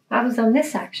 I was on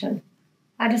this action.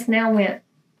 I just now went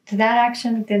to that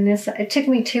action, then this. It took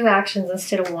me 2 actions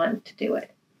instead of 1 to do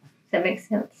it. Does that make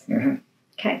sense? Mm-hmm.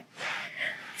 Okay.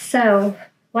 So,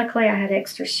 luckily I had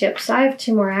extra ships. So I have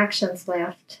 2 more actions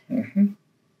left. Mm-hmm.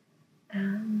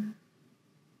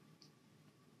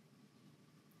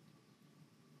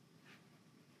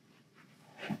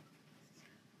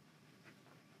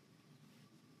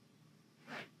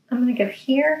 I'm going to go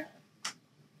here,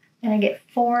 and I get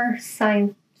 4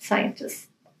 scientists.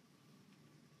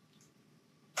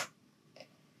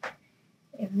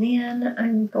 And then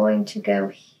I'm going to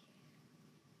go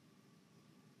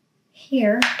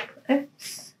here.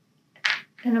 Oops.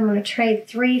 And I'm going to trade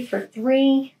 3 for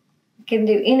 3. I can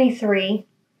do any 3.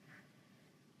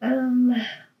 I'm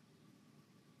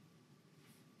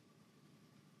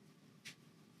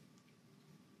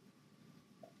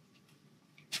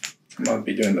going to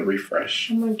be doing the refresh.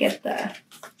 going to get the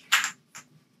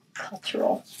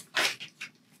cultural.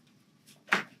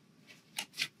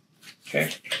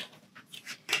 Okay.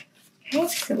 Okay,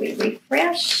 so we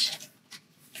refresh.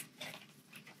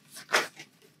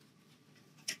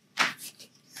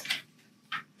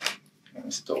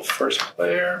 And still first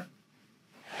player.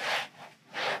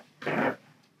 There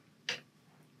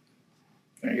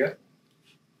you go.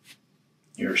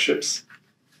 Your ships.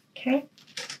 Okay.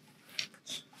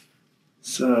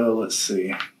 So let's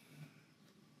see.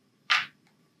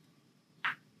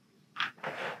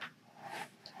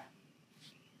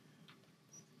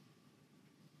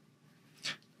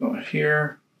 Go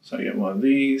here. So I get one of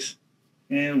these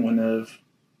and one of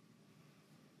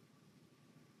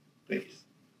these.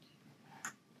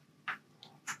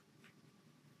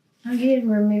 Oh, you didn't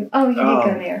remove. Oh, you did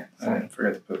go there. Sorry. I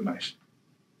forgot to put my.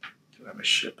 Do I have a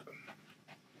ship?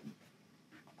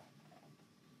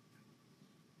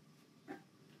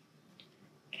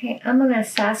 Okay, I'm going to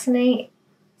assassinate.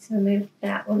 So move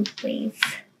that one, please.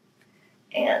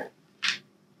 And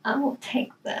I will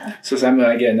take the. So I'm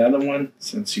going to get another one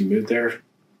since you moved there.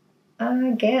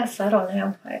 I guess. I don't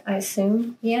know. I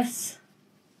assume. Yes.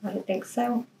 I would think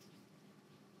so.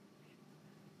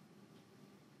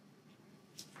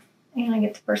 And I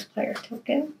get the first player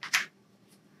token.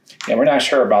 Yeah, we're not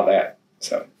sure about that.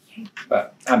 So,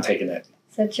 but I'm taking it.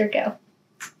 So it's your go.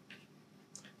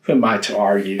 Who am I to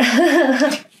argue?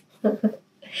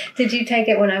 Did you take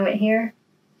it when I went here?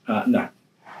 No.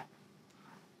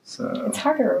 So It's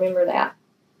hard to remember that.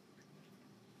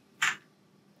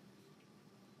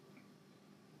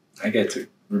 I get to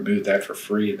remove that for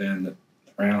free then the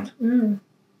round.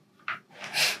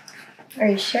 Are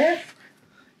you sure?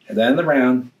 At the end of the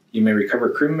round, you may recover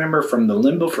a crew member from the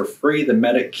limbo for free. The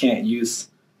medic can't use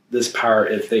this power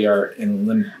if they are in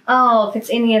limbo. Oh, if it's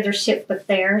any other ship but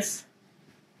theirs.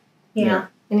 Yeah,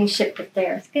 any ship but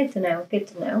theirs. Good to know. Good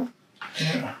to know.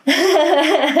 Yeah.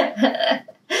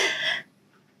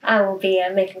 I will be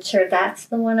making sure that's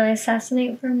the one I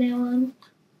assassinate from now on.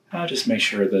 I'll just make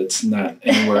sure that it's not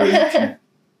anywhere you can.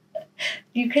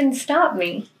 You couldn't stop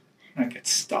me. I could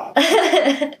stop.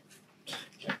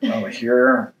 Over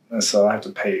here, so I have to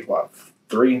pay, what,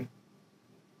 3?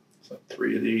 So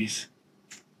 3 of these,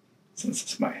 since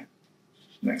it's my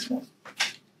next one.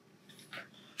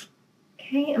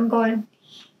 Okay, I'm going.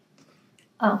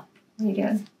 Oh, what are you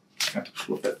doing? I have to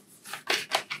flip it.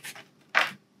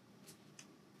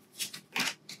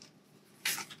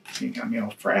 You got me all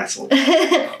frazzled.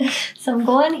 So I'm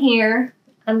going here.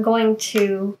 I'm going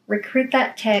to recruit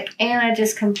that tech, and I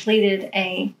just completed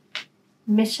a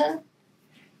mission.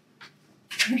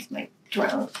 Here's my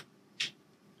drone.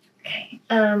 Okay,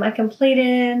 I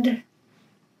completed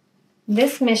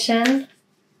this mission.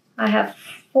 I have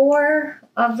 4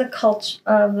 of the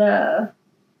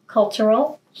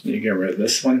cultural. So you get rid of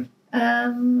this one?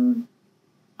 Oh,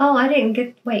 I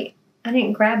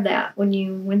didn't grab that when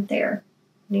you went there.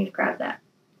 I need to grab that.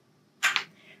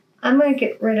 I'm going to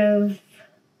get rid of,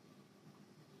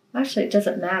 actually it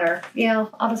doesn't matter. Yeah,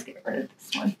 I'll just get rid of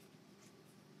this one.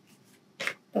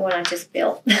 The one I just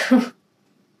built. So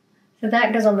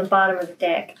that goes on the bottom of the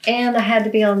deck. And I had to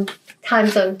be on time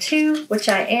zone 2, which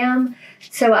I am.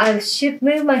 So I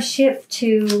moved my ship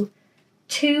to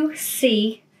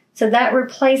 2C. So that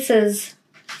replaces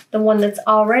the one that's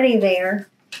already there.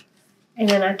 And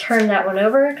then I turn that one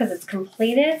over because it's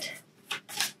completed.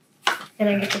 And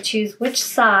I get to choose which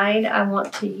side I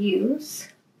want to use.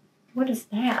 What is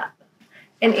that?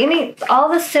 And all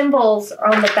the symbols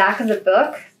are on the back of the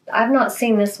book. I've not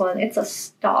seen this one. It's a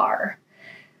star.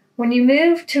 When you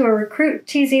move to a recruit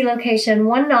TZ location,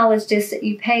 1 knowledge disk that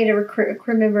you pay to recruit a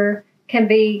crew member can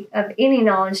be of any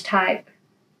knowledge type.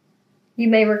 You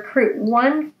may recruit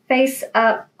 1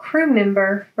 face-up crew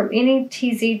member from any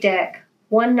TZ deck.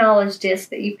 1 knowledge disk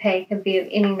that you pay can be of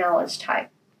any knowledge type.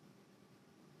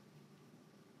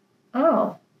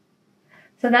 Oh.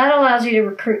 So that allows you to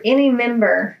recruit any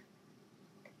member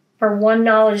for 1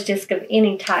 knowledge disk of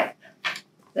any type.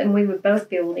 Then we would both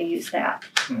be able to use that.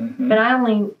 Mm-hmm. But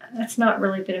that's not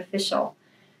really beneficial.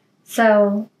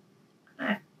 So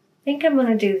I think I'm going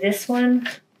to do this one.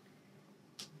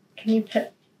 Can you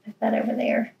put that over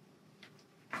there?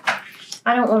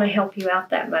 I don't want to help you out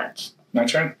that much. My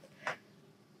turn?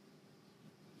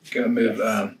 Gonna move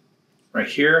right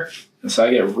here. And so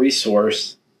I get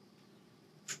resource.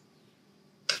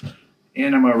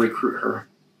 And I'm gonna recruit her.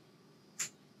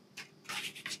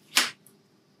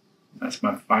 That's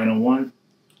my final one.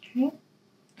 Okay.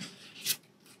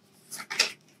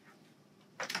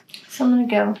 So I'm gonna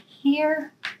go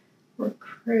here.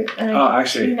 Recruit.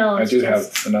 Actually, I do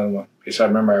have another one. Because I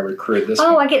remember I recruited this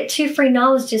one. I get 2 free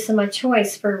knowledge discs in my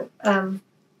choice for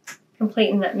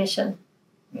completing that mission.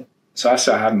 So I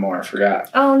still have more. I forgot.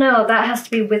 Oh, no. That has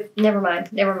to be with... Never mind.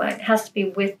 It has to be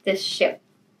with this ship.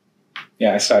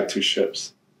 Yeah, I still have 2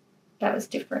 ships. That was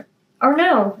different. Or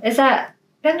no. Is that...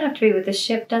 It doesn't have to be with this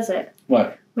ship, does it?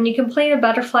 What? When you complete a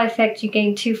butterfly effect, you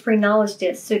gain 2 free knowledge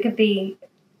discs. So it could be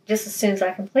just as soon as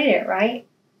I complete it, right?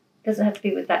 It doesn't have to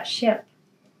be with that ship.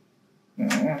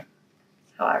 Mm-hmm. That's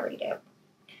how I read it.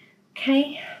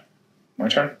 Okay. My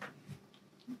turn?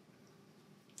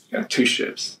 Got 2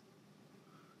 ships.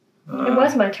 It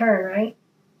was my turn, right?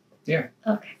 Yeah.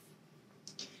 Okay.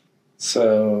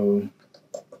 So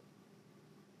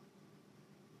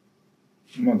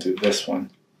I'm going to do this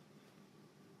one.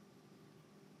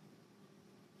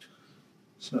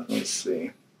 So let's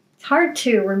see. It's hard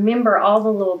to remember all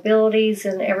the little abilities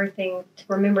and everything to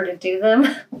remember to do them,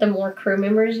 the more crew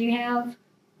members you have.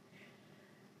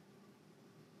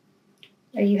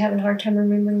 Are you having a hard time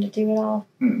remembering to do it all?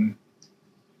 Mm-mm.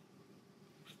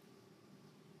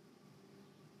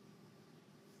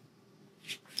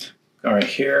 All right,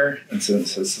 here, and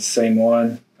since it's the same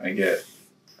one, I get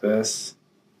this.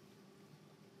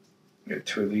 I get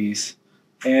 2 of these,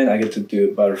 and I get to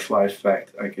do a butterfly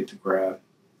effect. I get to grab.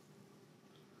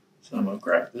 So I'm gonna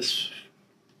grab this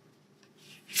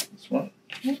one.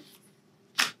 Okay,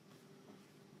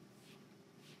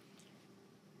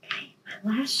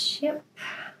 my last ship.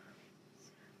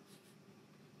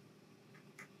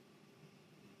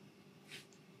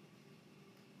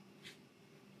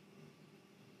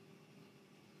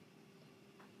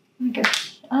 I'm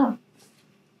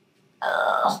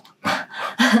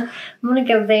gonna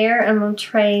go there. I'm gonna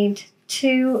trade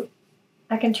 2.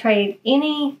 I can trade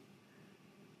any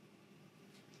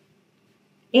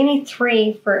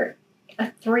 3 for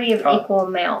a 3 of equal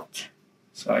amount.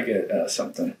 So I get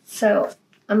something. So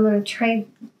I'm gonna trade.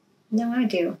 No, I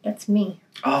do. That's me.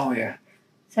 Oh yeah.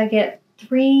 So I get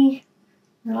 3.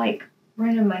 You're like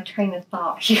running my train of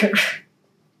thought here.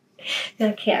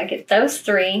 Okay, I get those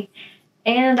 3.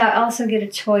 And I also get a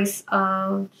choice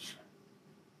of,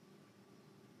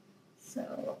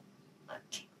 so I'll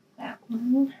take that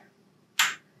one.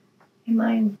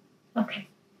 Okay.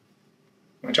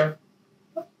 My turn?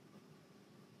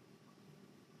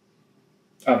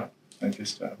 Oh, I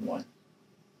just have 1.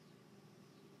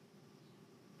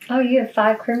 Oh, you have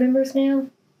 5 crew members now?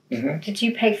 Mm-hmm. Did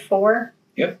you pay 4?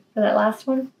 Yep. For that last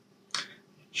one?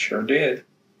 Sure did.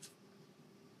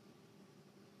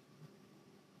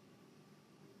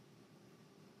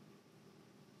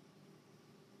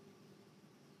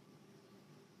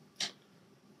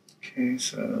 Okay,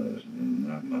 so there's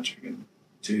not much I can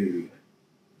do.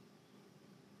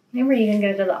 Remember, you can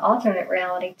go to the alternate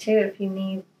reality too if you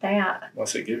need that.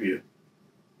 What's it give you?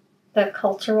 The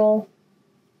cultural.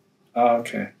 Oh,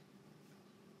 okay.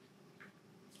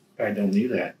 I don't need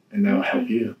that, and that'll help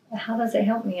you. How does it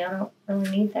help me? I don't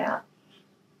really need that.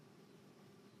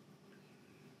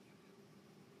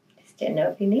 Just didn't know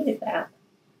if you needed that.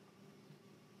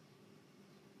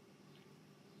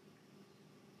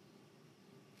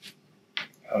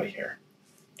 Oh, here.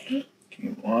 Okay.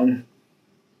 Gain 1.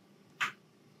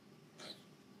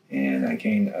 And I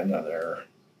gain another.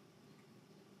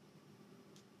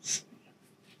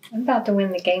 I'm about to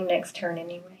win the game next turn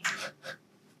anyway.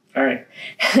 All right.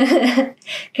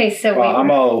 Okay, so well, I'm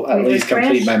all at least refresh.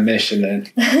 complete my mission then.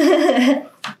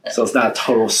 So it's not a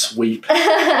total sweep. So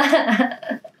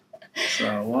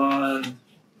 1,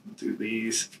 do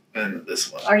these, and this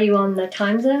one. Are you on the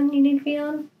time zone you need to be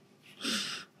on?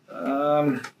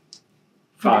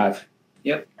 5.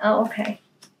 Yep. Oh, okay.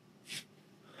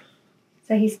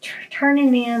 So he's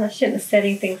turning in. I shouldn't have said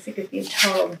anything so it could be a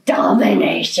total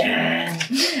domination.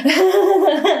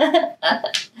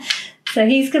 So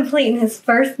he's completing his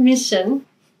first mission.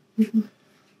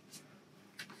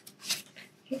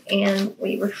 And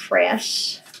we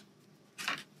refresh.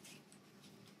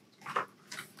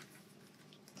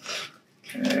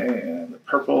 Okay, and the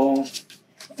purple.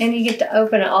 And you get to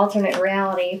open an alternate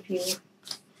reality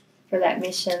for that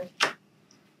mission.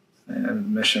 And the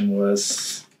mission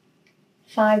was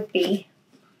 5B.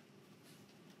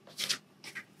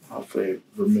 hopefully it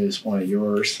removes one of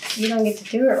yours. You don't get to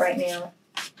do it right now.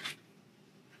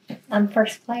 I'm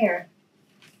first player.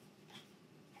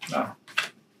 No.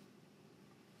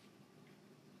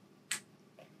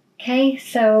 Okay,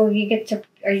 so you get to,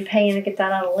 are you paying to get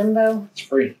that out of limbo? It's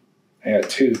free. I got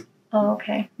 2 Oh,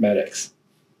 okay. medics.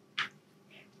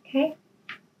 Okay.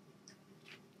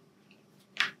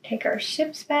 Take our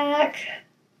ships back.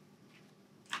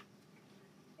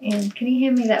 And can you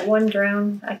hand me that one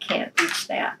drone? I can't reach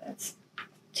that. That's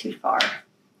too far.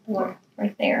 The one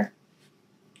right there.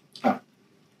 Oh.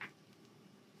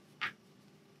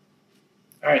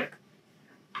 All right.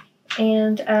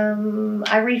 And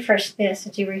I refreshed this.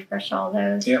 Did you refresh all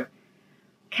those? Yep.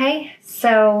 Okay,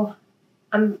 so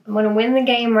I'm going to win the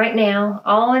game right now.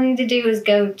 All I need to do is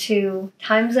go to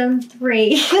time zone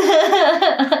 3.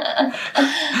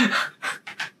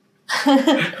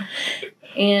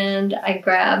 And I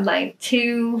grab my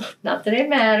 2, not that it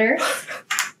matters.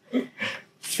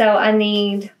 So I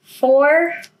need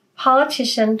 4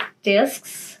 politician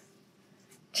discs,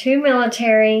 2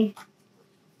 military.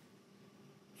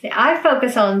 See, I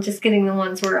focus on just getting the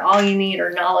ones where all you need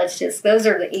are knowledge discs. Those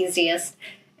are the easiest.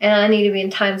 And I need to be in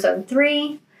time zone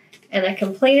 3, and I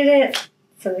completed it,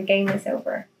 so the game is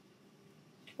over.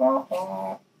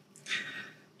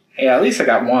 Yeah, at least I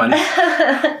got 1.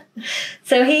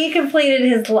 So he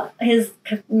completed his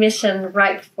mission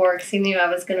right before because he knew I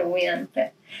was going to win.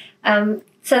 But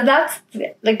so that's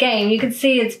the game. You can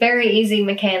see it's very easy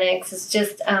mechanics. It's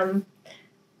just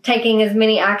taking as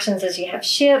many actions as you have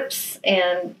ships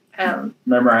and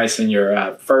memorizing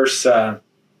your first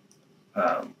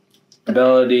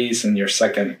abilities and your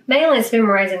second. Mainly, it's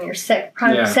memorizing your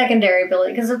secondary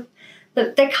ability because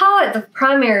they call it the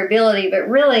primary ability, but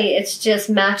really it's just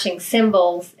matching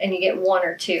symbols, and you get 1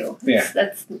 or 2.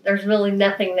 Yeah. There's really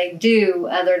nothing they do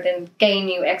other than gain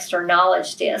you extra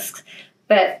knowledge discs.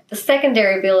 But the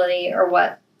secondary ability are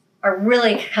what are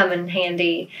really come in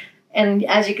handy, and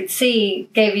as you can see,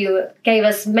 gave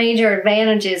us major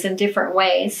advantages in different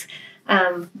ways.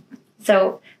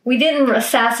 So we didn't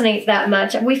assassinate that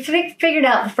much. We figured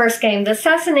out the first game. The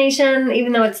assassination,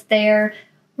 even though it's there,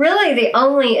 really the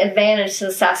only advantage to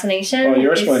assassination. Well,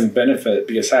 yours wouldn't benefit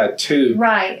because I had 2.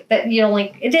 Right, but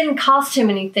it didn't cost too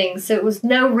many things, so it was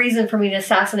no reason for me to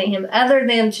assassinate him other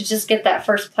than to just get that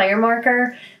first player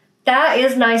marker. That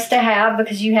is nice to have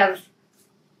because you have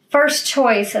first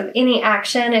choice of any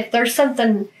action. If there's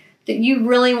something that you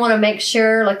really want to make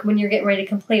sure, like when you're getting ready to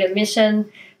complete a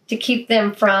mission, to keep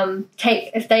them from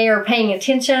if they are paying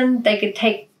attention, they could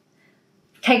take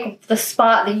the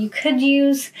spot that you could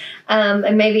use,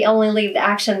 and maybe only leave the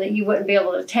action that you wouldn't be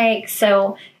able to take.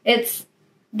 So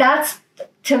that's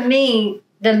to me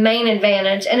the main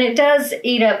advantage, and it does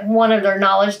eat up 1 of their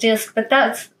knowledge discs. But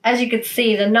that's, as you can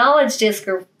see, the knowledge discs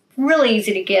are really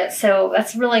easy to get, so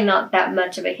that's really not that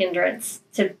much of a hindrance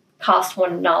to cost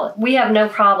 1 knowledge. We have no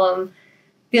problem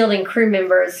building crew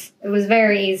members. It was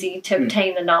very easy to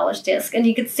obtain the knowledge disc, and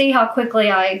you could see how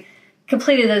quickly I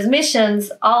completed those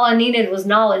missions. All I needed was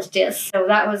knowledge discs, so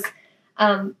that was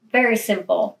very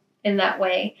simple in that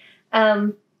way.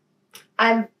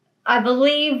 I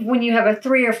believe when you have a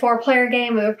 3 or 4 player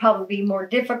game, it would probably be more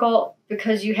difficult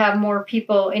because you have more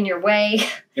people in your way.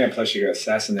 Yeah, plus you got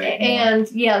assassinate more.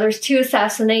 And yeah, there's 2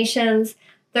 assassinations.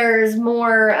 There's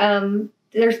more.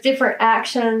 There's different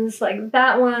actions like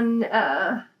that one.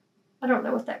 I don't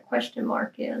know what that question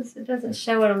mark is. It doesn't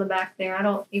show it on the back there. I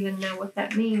don't even know what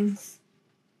that means.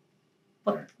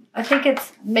 Well, I think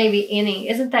it's maybe any.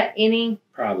 Isn't that any?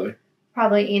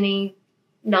 Probably any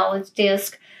knowledge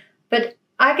disc. But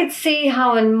I could see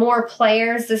how in more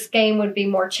players this game would be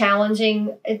more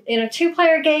challenging. In a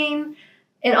 2-player game,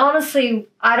 and honestly,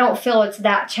 I don't feel it's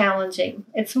that challenging.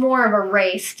 It's more of a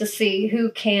race to see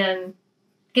who can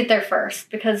get there first,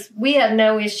 because we had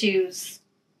no issues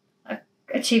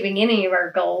achieving any of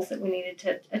our goals that we needed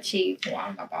to achieve. Well, I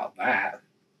don't know about that.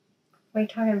 What are you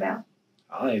talking about?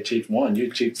 I only achieved 1. You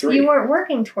achieved 3. You weren't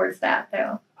working towards that,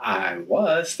 though. I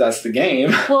was. That's the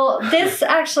game. Well, this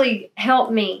actually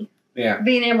helped me. Yeah.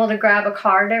 Being able to grab a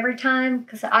card every time,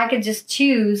 because I could just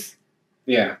choose.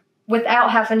 Yeah.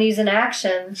 Without having to use an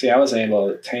action. See, I was able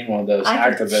to obtain one of those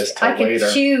activists till later. I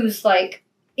could choose like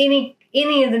any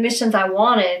of the missions I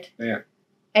wanted. Yeah.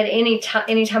 At any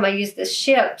time I used this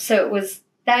ship, so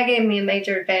that gave me a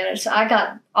major advantage. So I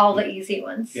got all the easy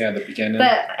ones. Yeah, the beginning.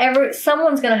 But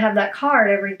someone's going to have that card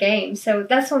every game, so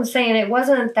that's what I'm saying. It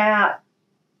wasn't that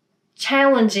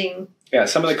challenging. Yeah,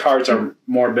 some of the cards are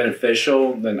more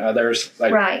beneficial than others.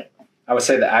 Like, right. I would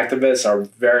say the activists are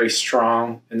very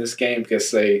strong in this game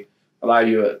because they allow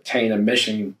you to obtain a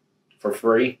mission for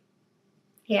free.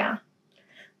 Yeah.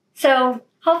 So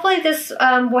hopefully this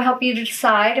will help you to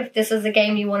decide if this is a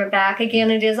game you want to back. Again,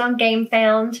 it is on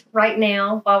GameFound right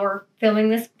now while we're filming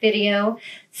this video.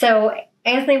 So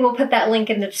Anthony will put that link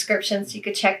in the description so you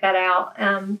could check that out.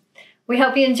 We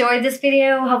hope you enjoyed this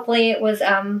video. Hopefully it was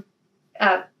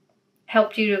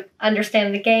helped you to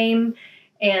understand the game.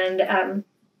 And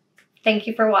thank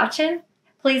you for watching.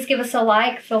 Please give us a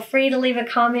like. Feel free to leave a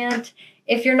comment.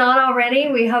 If you're not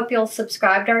already, we hope you'll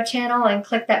subscribe to our channel and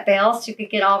click that bell so you can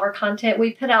get all of our content.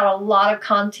 We put out a lot of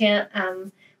content.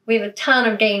 We have a ton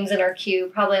of games in our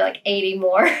queue, probably like 80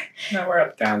 more. No, we're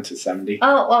up down to 70.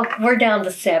 Oh, well, we're down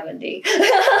to 70.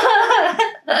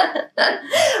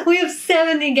 We have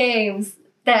 70 games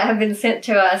that have been sent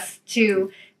to us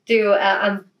to do,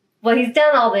 well, he's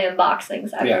done all the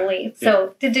unboxings, I believe.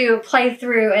 So to do a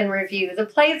playthrough and review. The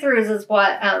playthroughs is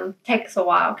what takes a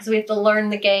while because we have to learn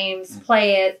the games,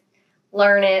 play it,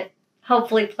 learn it,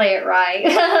 hopefully play it right.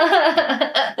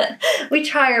 We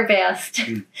try our best.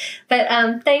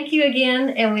 But thank you again,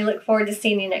 and we look forward to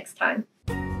seeing you next time.